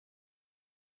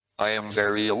I am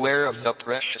very aware of the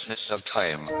preciousness of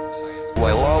time.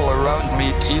 While all around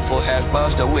me people have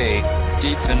buzzed away,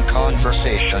 deep in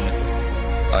conversation,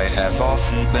 I have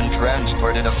often been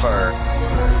transported afar,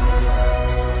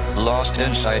 lost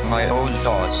inside my own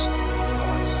thoughts,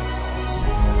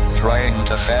 trying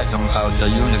to fathom how the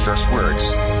universe works.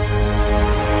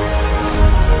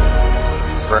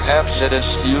 Perhaps it is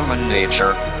human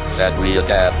nature that we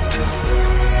adapt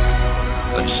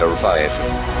and survive.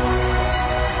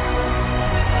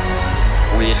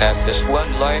 We have this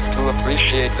one life to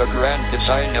appreciate the grand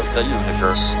design of the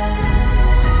universe.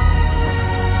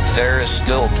 There is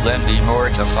still plenty more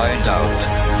to find out.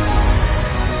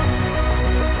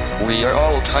 We are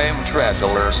all time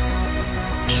travelers,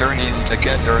 journeying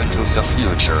together into the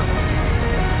future.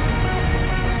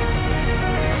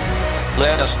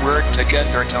 Let us work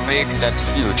together to make that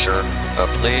future a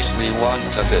place we want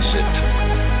to visit.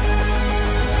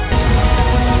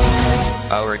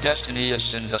 Our destiny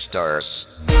is in the stars.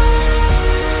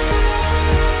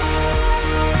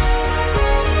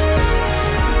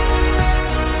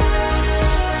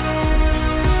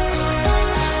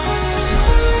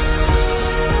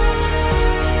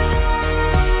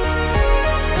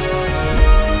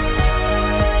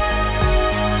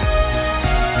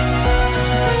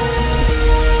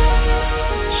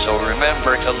 So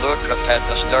remember to look up at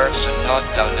the stars and not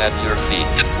down at your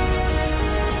feet.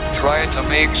 Try to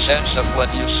make sense of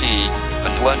what you see,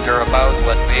 and wonder about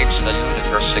what makes the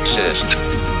universe exist.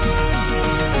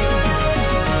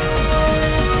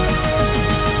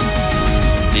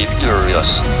 Be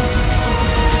curious.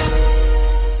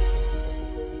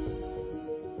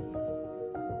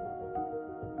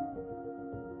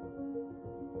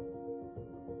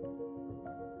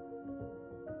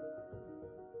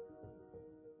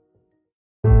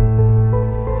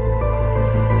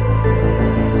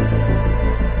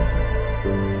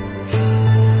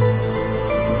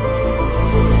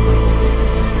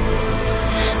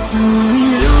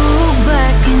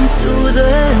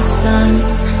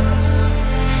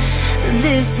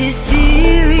 This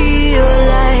ethereal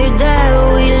light that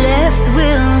we left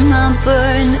will not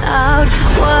burn out.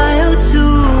 While to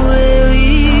where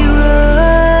we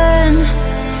run,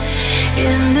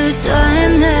 in the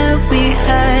time that we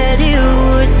had, it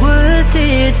was worth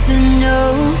it to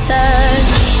know that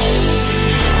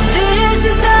this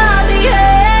is not the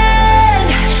end.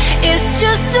 It's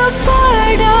just a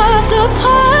part of the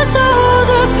puzzle,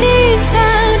 the piece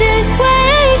that is waiting.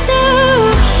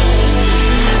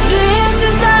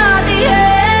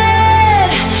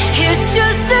 It's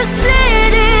just a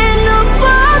slit in the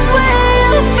pathway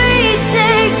of fate,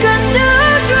 take a new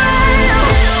trail.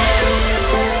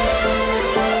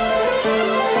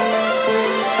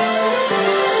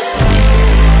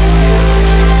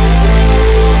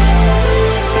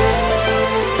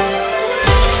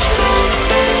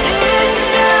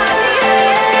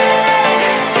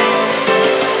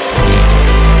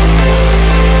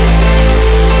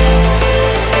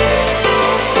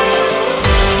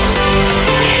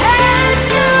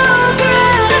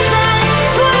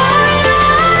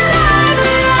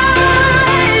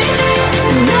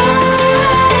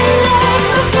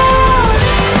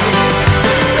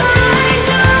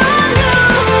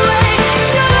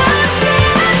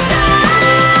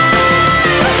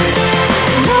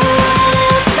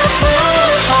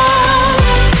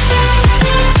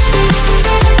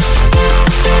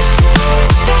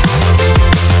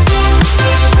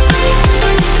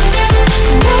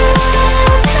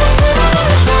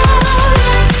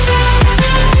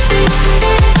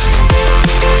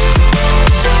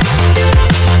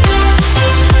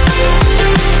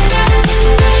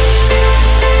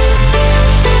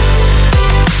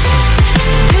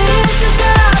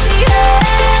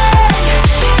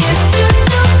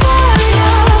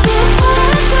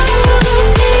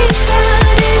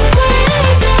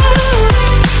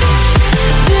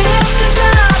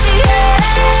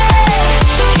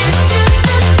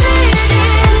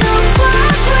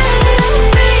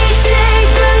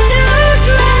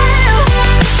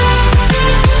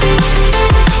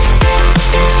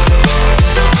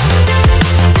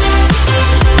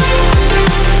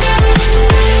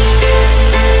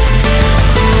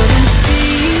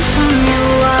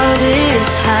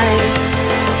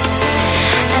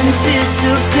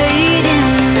 Anticipate